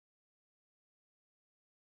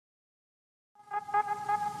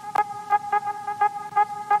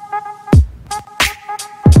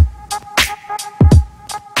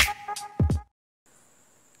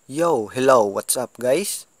Yo, hello, what's up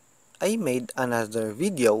guys? I made another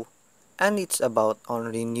video and it's about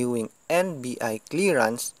on renewing NBI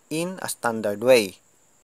clearance in a standard way.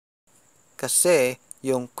 Kasi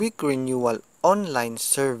yung quick renewal online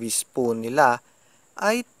service po nila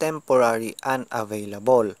ay temporary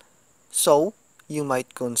unavailable. So, you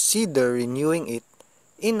might consider renewing it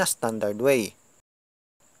in a standard way.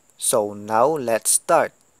 So now let's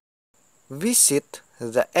start. Visit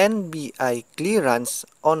the NBI Clearance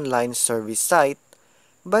Online service site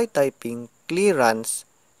by typing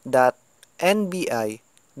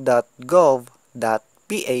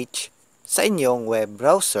clearance.nbi.gov.ph sa inyong web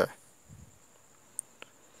browser.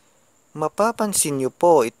 Mapapansin niyo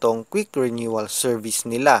po itong quick renewal service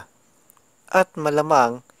nila at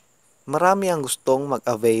malamang marami ang gustong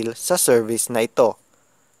mag-avail sa service na ito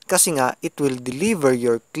kasi nga it will deliver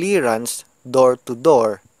your clearance door to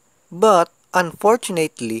door. But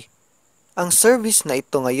unfortunately, ang service na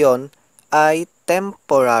ito ngayon ay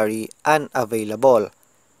temporary unavailable.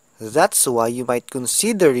 That's why you might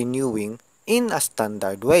consider renewing in a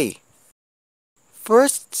standard way.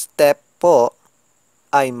 First step po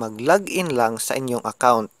ay mag-login lang sa inyong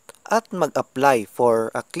account at mag-apply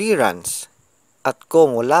for a clearance. At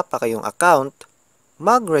kung wala pa kayong account,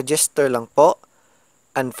 mag-register lang po.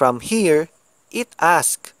 And from here, it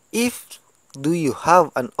asks if do you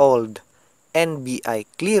have an old NBI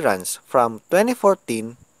clearance from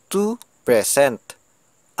 2014 to present.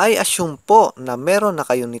 I assume po na meron na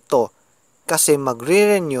kayo nito kasi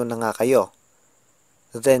magre-renew na nga kayo.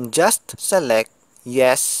 Then just select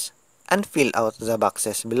yes and fill out the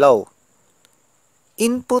boxes below.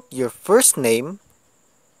 Input your first name,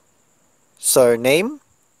 surname,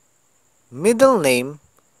 middle name,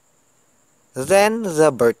 then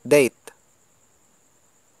the birth date.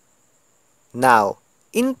 Now,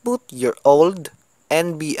 input your old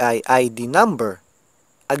NBI ID number.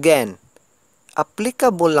 Again,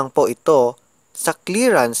 applicable lang po ito sa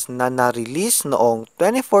clearance na na-release noong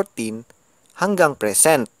 2014 hanggang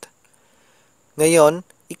present. Ngayon,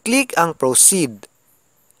 i-click ang proceed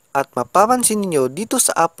at mapapansin niyo dito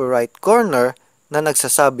sa upper right corner na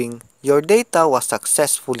nagsasabing your data was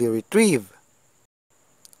successfully retrieved.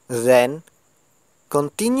 Then,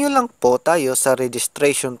 continue lang po tayo sa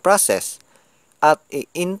registration process at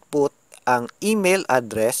i-input ang email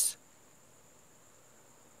address,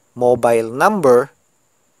 mobile number,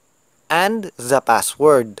 and the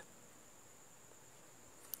password.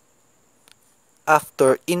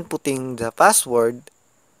 After inputting the password,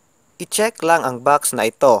 i-check lang ang box na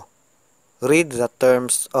ito, read the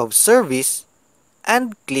terms of service,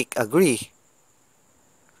 and click agree.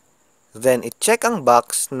 Then i-check ang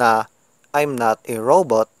box na I'm not a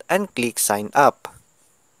robot and click sign up.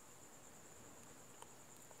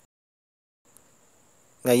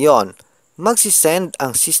 Ngayon, magsisend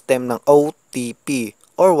ang system ng OTP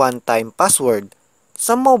or one-time password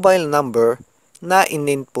sa mobile number na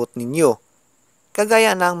in-input ninyo,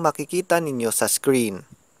 kagaya ng makikita ninyo sa screen.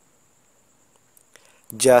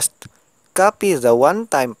 Just copy the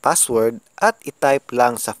one-time password at i-type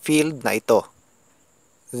lang sa field na ito.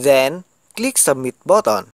 Then, click submit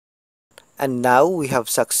button. And now we have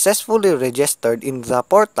successfully registered in the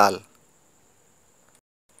portal.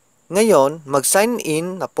 Ngayon, mag-sign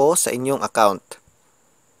in na po sa inyong account.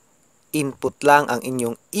 Input lang ang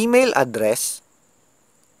inyong email address,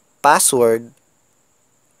 password,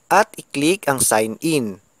 at i-click ang sign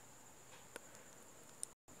in.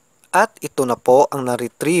 At ito na po ang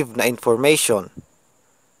na-retrieve na information.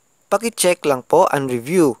 Paki-check lang po and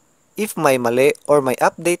review if may mali or may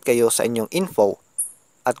update kayo sa inyong info.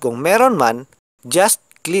 At kung meron man, just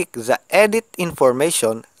click the edit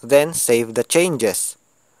information then save the changes.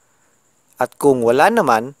 At kung wala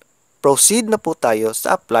naman, proceed na po tayo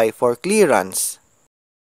sa apply for clearance.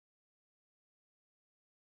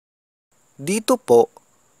 Dito po,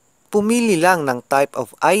 pumili lang ng type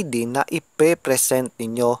of ID na ipe-present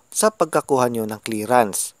ninyo sa pagkakuha nyo ng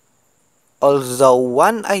clearance. Although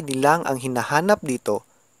one ID lang ang hinahanap dito,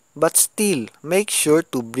 but still make sure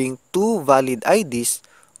to bring 2 valid IDs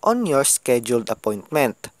on your scheduled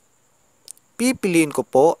appointment. Pipiliin ko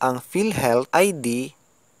po ang PhilHealth ID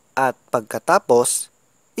at pagkatapos,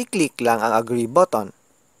 i-click lang ang agree button.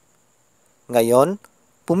 Ngayon,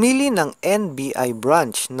 pumili ng NBI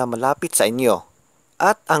branch na malapit sa inyo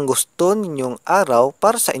at ang gusto ninyong araw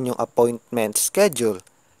para sa inyong appointment schedule.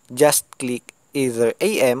 Just click either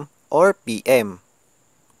AM or PM.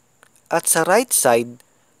 At sa right side,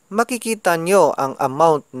 makikita nyo ang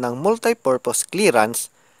amount ng multipurpose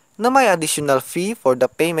clearance na may additional fee for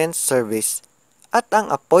the payment service at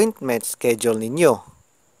ang appointment schedule ninyo.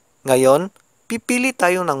 Ngayon, pipili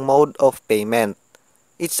tayo ng mode of payment.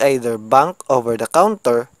 It's either bank over the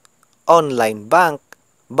counter, online bank,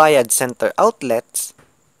 bayad center outlets,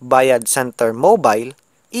 bayad center mobile,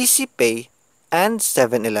 easy pay, and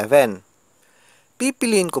 7-Eleven.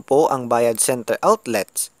 Pipiliin ko po ang bayad center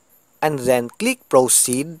outlets and then click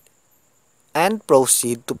proceed and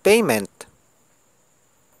proceed to payment.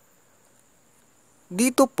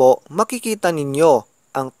 Dito po makikita ninyo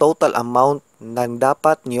ang total amount na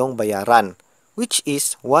dapat niyong bayaran, which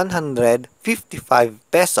is 155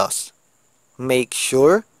 pesos. Make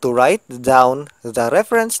sure to write down the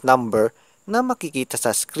reference number na makikita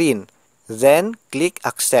sa screen, then click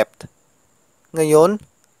accept. Ngayon,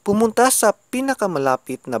 pumunta sa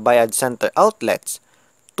pinakamalapit na bayad center outlets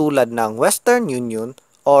tulad ng Western Union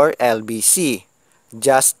or LBC.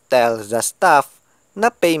 Just tell the staff na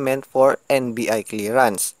payment for NBI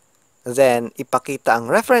clearance. Then, ipakita ang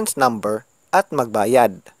reference number at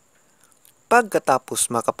magbayad.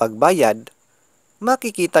 Pagkatapos makapagbayad,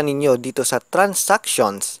 makikita ninyo dito sa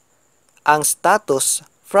transactions ang status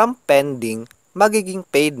from pending, magiging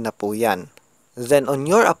paid na po yan. Then on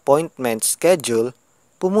your appointment schedule,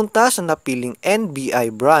 pumunta sa napiling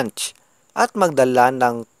NBI branch at magdala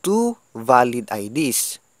ng 2 valid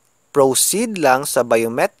IDs. Proceed lang sa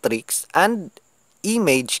biometrics and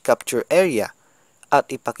image capture area at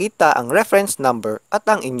ipakita ang reference number at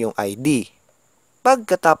ang inyong ID.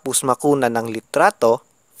 Pagkatapos makuna ng litrato,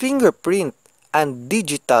 fingerprint, and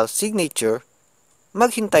digital signature,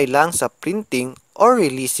 maghintay lang sa printing or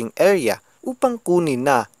releasing area upang kunin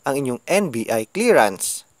na ang inyong NBI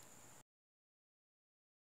clearance.